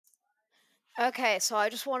Okay, so I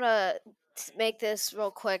just want to make this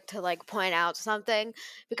real quick to like point out something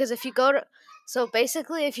because if you go to so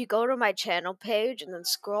basically if you go to my channel page and then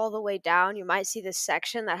scroll the way down, you might see this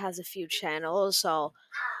section that has a few channels. So,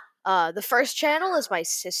 the first channel is my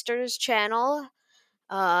sister's channel.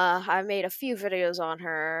 I made a few videos on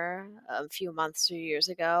her a few months or years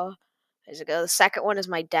ago. Years ago. The second one is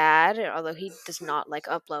my dad, although he does not like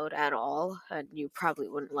upload at all, and you probably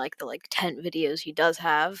wouldn't like the like 10 videos he does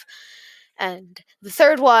have. And the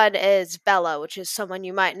third one is Bella, which is someone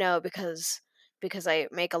you might know because I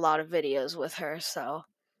make a lot of videos with her.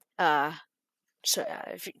 Uh,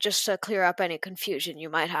 if, just to clear up any confusion you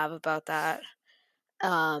might have about that.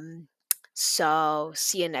 Um, so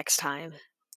see you next time.